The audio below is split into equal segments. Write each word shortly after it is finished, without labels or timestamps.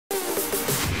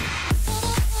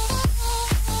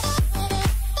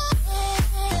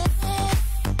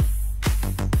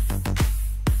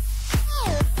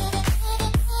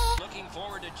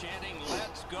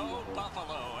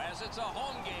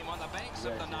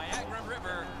Niagara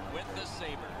River with the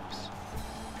Sabres.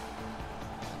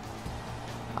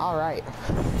 All right.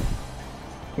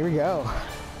 Here we go.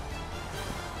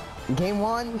 Game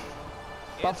 1,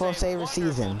 Buffalo Sabres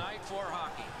season.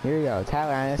 Here we go.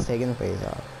 Tyler Ennis taking the face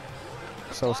off.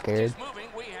 So scared.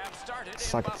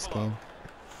 Suck at this game.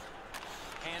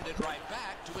 Handed right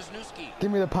back to Wisniewski.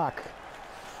 Give me the puck.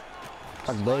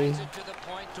 Puck, baby. Slides it to the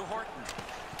point to Horton.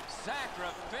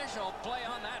 Sacrificial play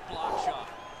on that block shot.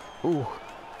 Ooh.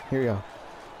 Here we go.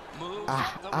 Moves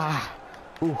up the way.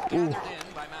 Ooh, ooh. Gathered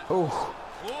in by Matt Ooh.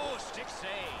 Ooh, stick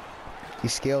save.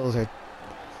 These skills are...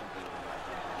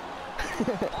 On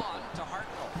to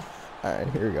Hartnell. Alright,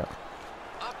 here we go.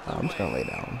 Up the I'm just gonna way. lay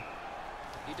down.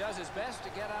 He does his best to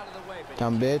get out of the way, but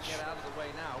Dumb he can't bitch. get out of the way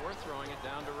now. We're throwing it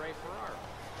down to Ray Ferraro.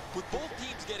 With both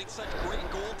teams getting such great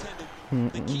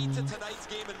goaltending, the key to tonight's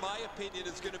game, in my opinion,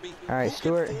 is going to be. All right,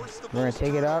 Stuart, we're gonna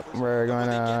take it up. We're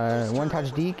gonna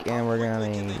one-touch deke, and we're gonna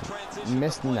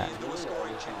miss the net.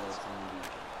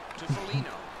 To Foligno.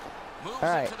 All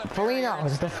right, Foligno.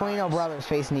 It's the Foligno brothers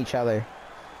facing each other.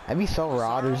 That'd be so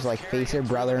raw to just like face your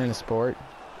brother in a sport.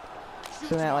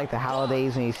 Isn't that like the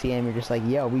holidays when you see him, you're just like,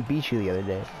 yo, we beat you the other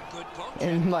day.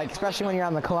 And like, especially when you're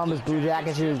on the Columbus Blue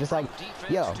Jackets, you're just like,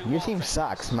 yo, your team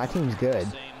sucks. My team's good.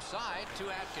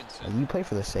 Like, you play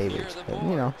for the Sabres, but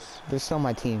you know, they're still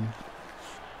my team.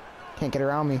 Can't get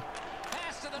around me.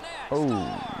 Oh,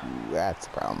 that's a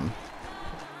problem.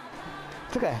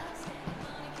 It's okay.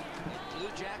 Blue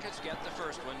Jackets get the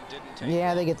first one, didn't take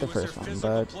Yeah, they get the first one,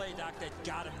 but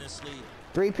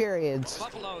 3 periods.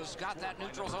 Buffalo's got that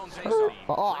neutral zone faceoff.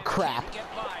 Oh crap! Get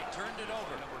by, turned it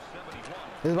over.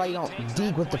 This is why you don't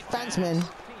deke with defensemen,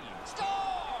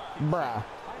 bruh.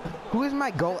 Who is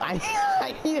my goal? I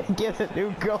need to get a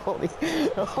new goalie.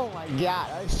 Oh my god,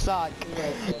 I suck.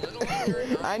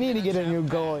 I need to get a new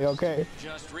goalie. Okay.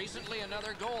 Just recently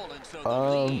another goal, and so the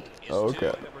lead is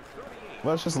okay. 2.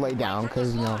 Let's just lay down,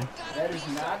 cause you know. That is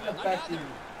not effective.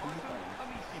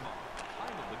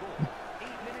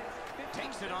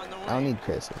 Takes it on the I don't need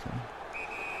criticism.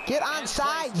 Get on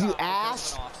sides, you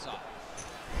ass!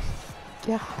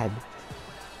 God.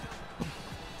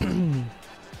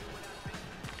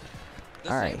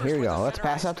 Alright, here we go. Let's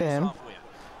pass up to him.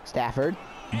 Stafford.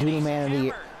 Doodle man of the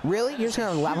year. Really? You're just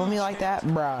gonna level me like that?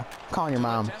 Bruh. I'm calling your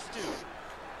mom.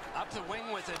 Up the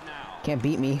wing with it now. Can't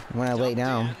beat me when I lay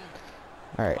down.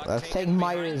 Alright, let's take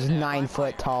Myers'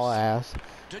 9-foot tall ass.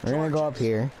 We're gonna go up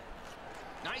here.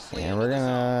 And we're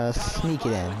gonna sneak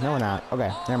it in. No, we're not.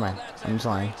 Okay, never mind. I'm just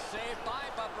lying.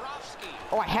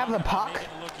 Oh, I have the puck.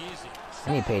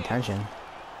 I need to pay attention.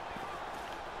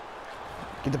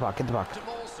 Get the puck, get the puck.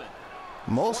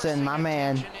 Molson, my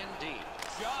man.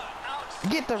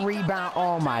 Get the rebound.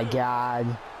 Oh my god.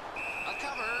 A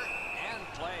cover and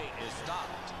play is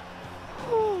stopped.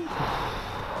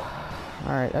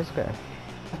 Alright, that's good.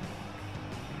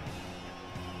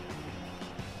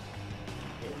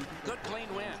 Good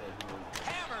clean win.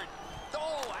 Hammered.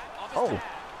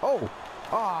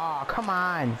 Oh, come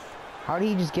on. How did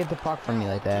he just get the puck from me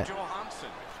like that?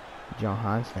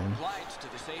 Johansson.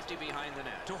 To the safety behind the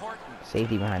net. To Horton.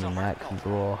 Safety behind the net.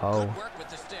 Cool, ho. Work with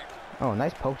the stick. Oh,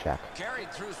 nice poke check.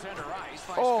 Carried through center ice.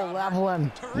 Oh, level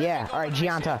him. Yeah, alright,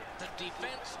 Gianta.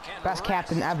 Best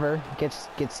captain ever gets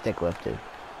stick lifted.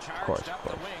 Of course, of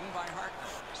course.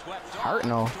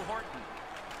 Hartnell.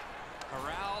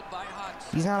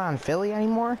 He's not on Philly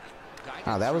anymore?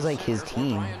 Oh, that was like his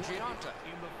team.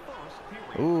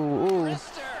 Ooh.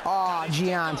 Oh,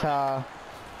 Gianta.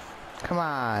 Come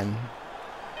on.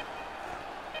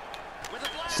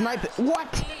 Snipe it.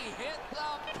 What?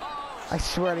 I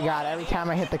swear to God, every time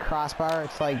I hit the crossbar,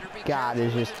 it's like God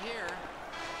is just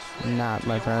not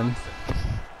my friend.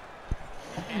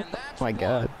 Oh my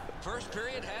God. First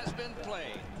period has been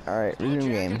played. Alright, resume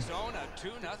game. Own a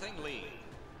 2-0 lead.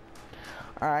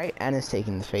 Alright, Ennis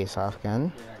taking the face off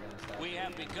again. We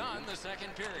have begun the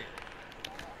second period.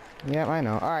 Yep, I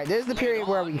know. Alright, this is the period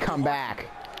where we come back.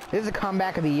 This is the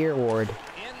comeback of the year award.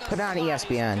 Put it on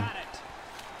ESPN.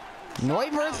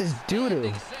 Neuwirth is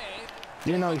doo-doo.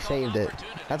 Even though he saved it.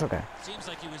 That's okay.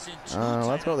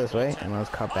 Let's go this way, and let's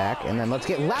cut back, and then let's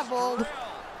get leveled!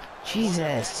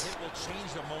 Jesus.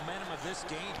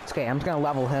 It's okay, I'm just gonna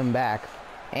level him back.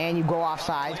 And you go off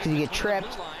sides because you get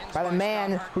tripped by the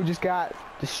man who just got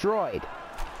destroyed.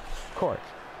 Of course.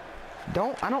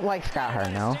 I don't like Scott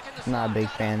Hartnell. I'm not a big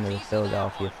fan of the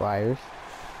Philadelphia Flyers.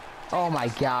 Oh my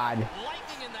God.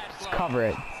 Just cover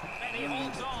it.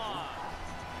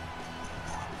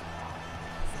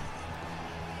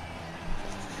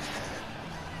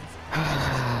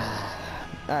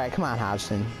 Alright, come on,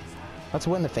 Hodgson. Let's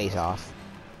win the face-off.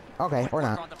 Okay, or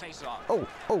not.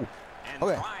 And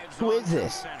Okay, drives who on is through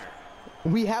this? center.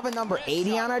 We have a number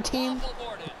 80 on our team. Waffle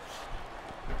boarded.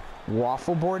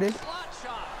 Waffle boarded. Slot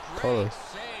shot. Great Totally.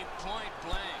 save, point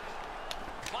blank.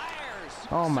 Fires.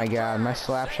 Oh my God, my Superb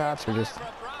slap save shots are by just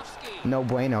Bobrovsky. no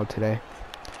bueno today.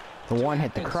 The one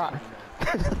hit the cross.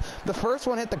 The first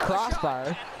one hit the crossbar.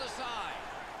 Shot at the side.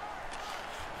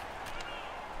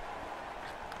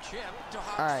 Chip to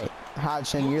Hodgson. All right,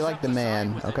 Hodgson, you're like the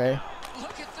man, okay?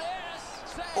 Look at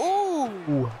this. Save.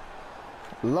 Ooh,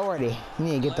 Lordy, you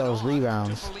need to get those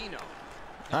rebounds.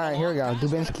 All right, here we go,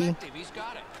 Dubinsky. He's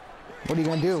got it. What are you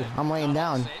gonna do? I'm laying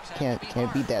down. Can't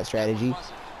beat that strategy.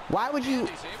 Why would you, He's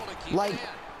able to keep like? it in.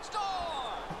 Score!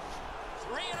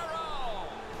 3 in a row.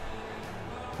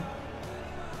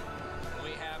 We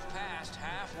have passed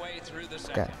halfway through the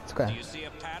second. it's okay. Do you see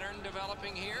a pattern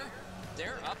developing here?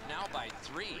 They're up now by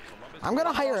 3. I'm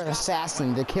gonna hire an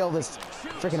assassin to kill this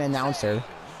freaking announcer.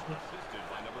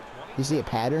 You see a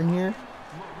pattern here?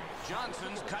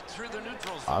 Johnson's cut through the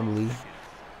neutral zone. Ugly.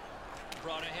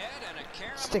 Brought ahead and a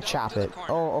carom Stick dunk chop to the it.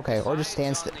 corner. Oh, okay. Or just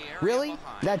stand still. Sides on the area Really?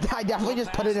 behind. That I definitely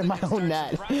just put it in my own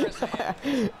net.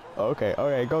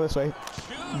 Okay. Go this way.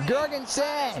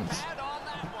 Gergensen. Head on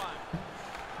that one.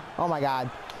 Oh my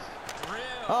God. Drill.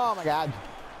 Oh my God.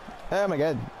 Oh my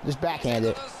God. Just backhand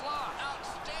it. To the slot.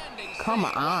 Outstanding Come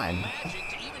save. on. Magic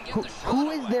to even get Who, the shot who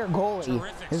is away. their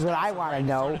goalie? Is what I want to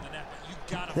know.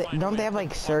 Don't they have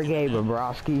like Sergei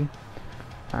Bobrovsky?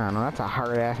 I don't know. That's a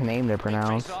hard ass name to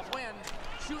pronounce. Face-off win.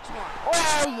 Shoots one.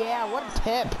 Oh yeah, what a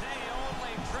tip. They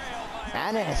only trail by a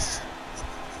Ennis.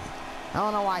 I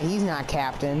don't know why he's not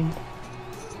captain.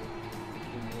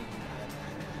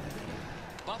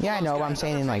 Yeah, I know, but I'm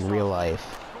saying in like real life.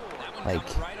 That one Like,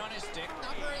 comes right on his stick.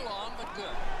 Not very long, but good.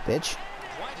 bitch.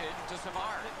 Pointed to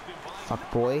Savard.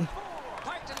 Fuck boy.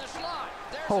 Piked in the slot.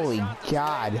 There's Holy a shot that's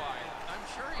God. way wide.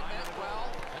 I'm sure he meant well.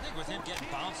 I think with him getting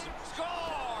bounced. Score!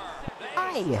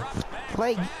 Aye. They struck back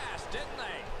Like, fast, didn't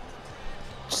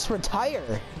they? just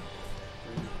retire.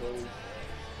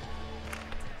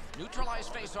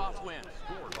 Neutralized face-off win.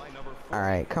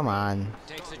 Alright, come on.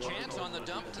 Takes a chance on the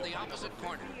dump to the opposite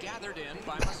corner. Gathered in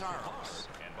by Mazzaros.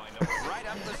 Right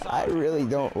up the I side. really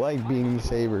don't like being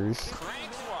Sabres.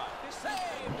 Cranks one.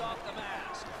 Saved off the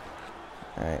mask.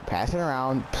 Alright, pass it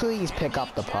around. Please pick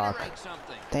up the puck. Generate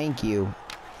something. Thank you.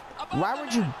 Above Why the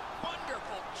would you... net.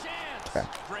 Wonderful chance. Okay.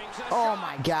 Brings a Oh shot.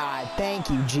 my God, thank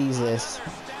you, Jesus.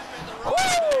 Another step in the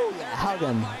Woo! right. Yeah, hug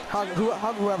him.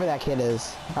 Hug whoever that kid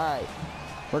is. Alright,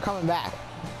 we're coming back.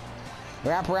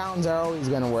 Wraparounds are always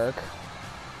gonna work.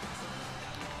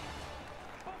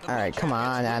 Alright, come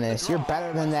on, Ennis. You're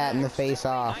better than that in the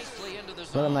face-off. Nicely into the Let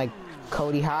zone. him like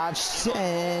Cody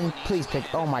Hodgson. Please pick.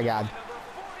 Oh my God.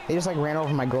 They just like ran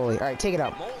over my goalie. Alright, take it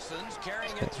up. Molson's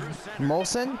carrying it through center.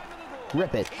 Molson,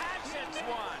 rip it. Hatchets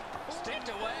one. Sticked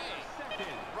away.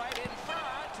 Right in front.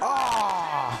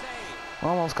 Oh! Save.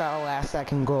 Almost got a last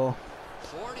second goal.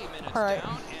 40 minutes Alright,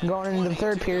 down and going into the 20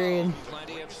 third to period. go.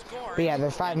 Plenty of scoring. But yeah, the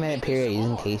 5-minute period,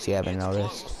 in case you haven't It's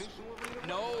noticed. close.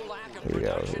 No lack of Here we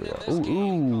go, production here we in go. this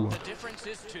game. Ooh. The difference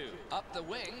is 2. Up the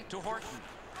wing to Horton.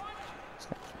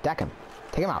 Deck him.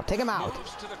 Take him out. Take him out.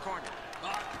 Moves to the corner.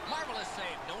 Marvelous save.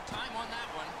 No time on that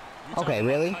one. Okay,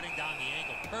 really? Cutting down the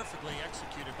angle, perfectly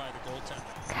executed by the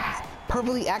goaltender. God,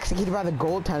 perfectly executed by the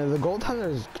goaltender. The goaltender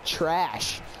is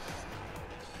trash.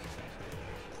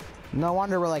 No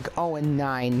wonder we're like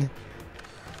 0-9.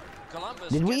 Columbus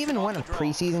Did we gets even it off win a the draw.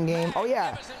 preseason game? Oh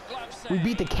yeah, Magnificent glove we save.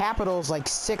 beat the Capitals like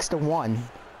 6-1.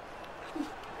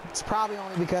 It's probably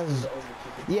only because,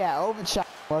 yeah, Ovechkin.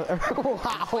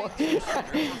 Wow.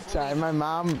 Sorry, my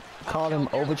mom called him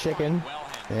Overchicken,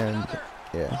 and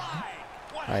yeah,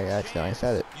 I accidentally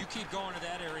said it. You keep going to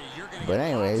that area, you're going to But get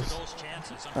anyways, lots of those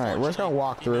chances. all right, we're just gonna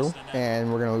walk through,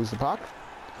 and we're gonna lose the puck.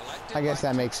 Collected I guess by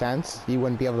that makes sense. You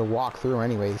wouldn't be able to walk through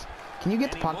anyways. Can you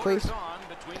get the and he puck, motors please? on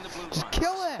between the blue Just lines.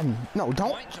 kill him! No,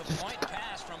 don't. Point-to-point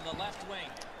pass from the left wing.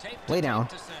 Tape to Lay tape down.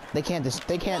 to center. They can't just.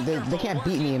 They can't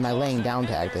beat me in my laying down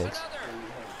And there's tactics. another.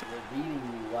 We're beating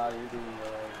you while you're doing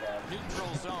your laying down.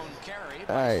 Neutral zone carry.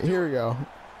 All right, here we go.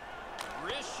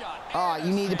 Wrist shot. Oh, and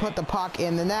you a need to put the save. puck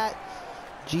in the net.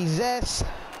 Jesus.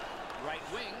 Right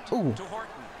wing Ooh. to Horton.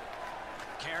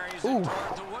 Carries Ooh. it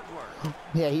toward the woodwork.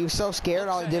 Yeah, he was so scared.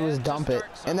 All he did was dump it,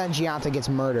 and then Gianta gets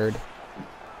murdered.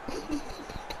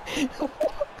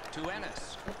 To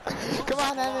Ennis. Come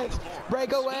on, Ennis, break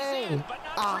He's away. in, but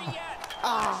not free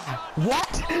Ah, yet.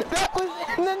 what? That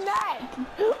was in the net.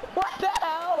 What the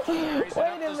hell?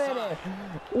 Wait a minute.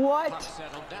 What? Puck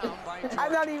settled down by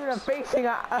I'm not even facing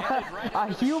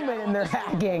a human in their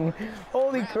hacking.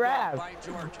 Holy crap.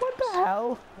 What the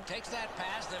hell? Takes that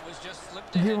pass that was just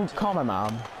slipped You ahead to call him. my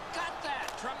mom. Got that.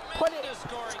 Put it. Tremendous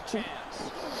scoring You're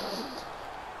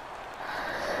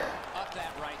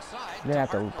gonna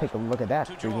have to take a look at that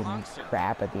freaking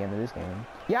crap at the end of this game.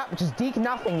 Yep, just deke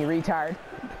nothing, you retard.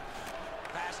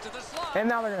 And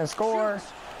now they're gonna score.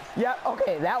 Yep,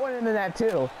 okay, that went into that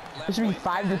too. It should be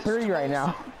 5-3 right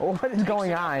now. What is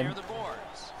going on?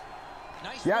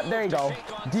 Yep, there you go.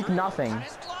 Deke nothing.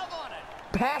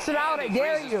 Pass it out, I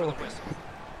dare you.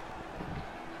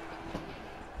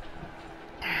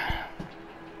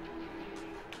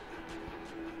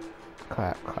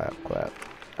 Clap, clap, clap.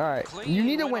 Alright, you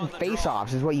need to win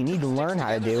face-offs is what you need to learn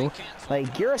how to do.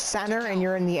 Like, you're a center and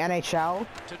you're in the NHL.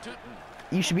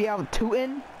 You should be able to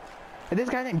Tootin. If this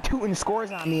guy named Tootin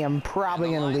scores on me, I'm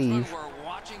probably going to leave. We're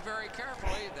watching very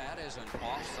carefully. That is an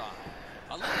offside.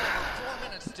 A little over 4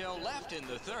 minutes still left in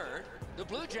the third. The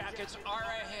Blue Jackets are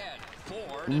ahead.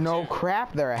 4-2. No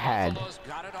crap, they're ahead.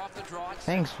 Got it off the draw.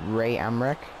 Thanks, Ray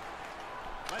Emmerich.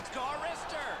 Let's go,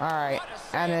 Arister. All right,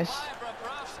 Ennis.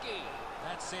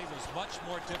 That save was much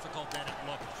more difficult than it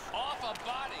looked. Off a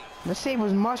body. The save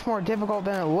was much more difficult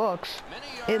than it looks.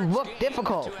 It looked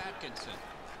difficult.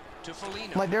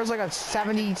 Like there's like a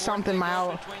 70-something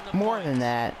mile more than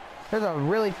that. There's a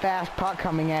really fast puck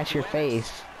coming at your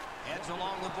face.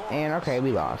 And okay,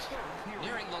 we lost.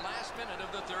 Nearing the last minute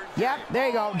of the third. Yep, there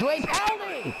you go. Delayed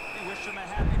penalty. We wish him a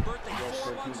happy birthday. Just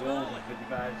for 2 goals in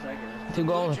 55 seconds. 2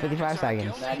 goals in 55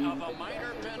 seconds. Of a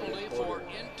minor penalty for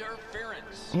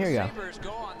interference. Here you go. Sabres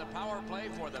go on the power play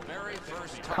for the very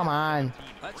first time. Come on.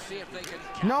 Let's see if they can.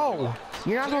 No,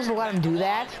 you're not supposed to let him do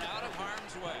that. Out of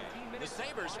harm's way. The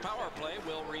Sabres power play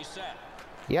will reset.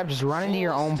 Yep, just run into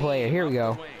your own player. Here we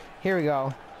go. Here we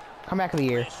go. Come back of the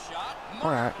year.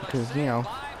 Or not, because, you know,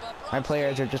 my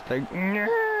players are just like...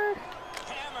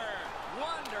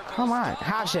 Come on,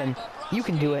 Hodgson. You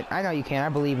can do it. I know you can. I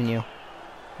believe in you. All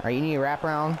right, you need a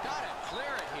wraparound.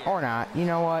 Or not. You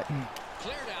know what?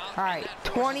 All right,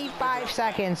 25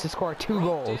 seconds to score 2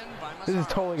 goals. This is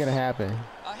totally going to happen.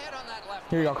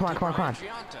 Here we go. Come on, come on, come on.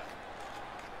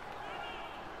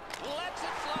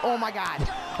 Oh, my God.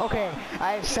 Okay,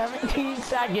 I have 17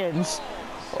 seconds.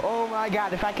 Oh, my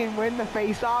God. If I can win the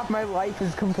face-off, my life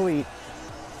is complete.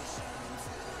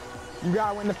 You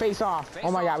gotta win the face-off.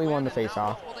 Oh, my God. We won the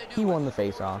face-off. He won the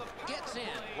face-off.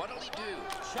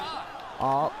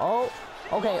 Oh.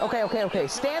 Okay.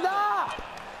 Stand up!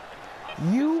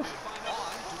 You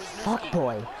fuck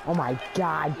boy. Oh, my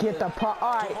God. Get the puck.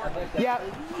 All right.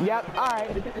 Yep. All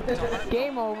right.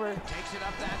 Game over.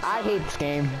 I hate this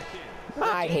game.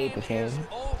 I hate this game.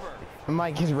 The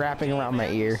mic is wrapping around my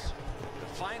ear.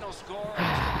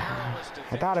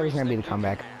 I thought it was going to be the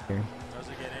comeback here.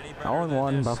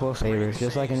 0-1 Buffalo Sabres,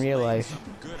 just like in real life.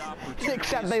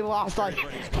 Except they lost like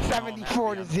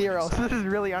 74-0, so this is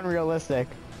really unrealistic.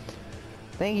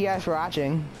 Thank you guys for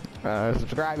watching.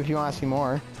 Subscribe if you want to see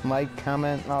more. Like,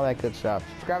 comment, all that good stuff.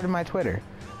 Subscribe to my Twitter.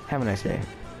 Have a nice day.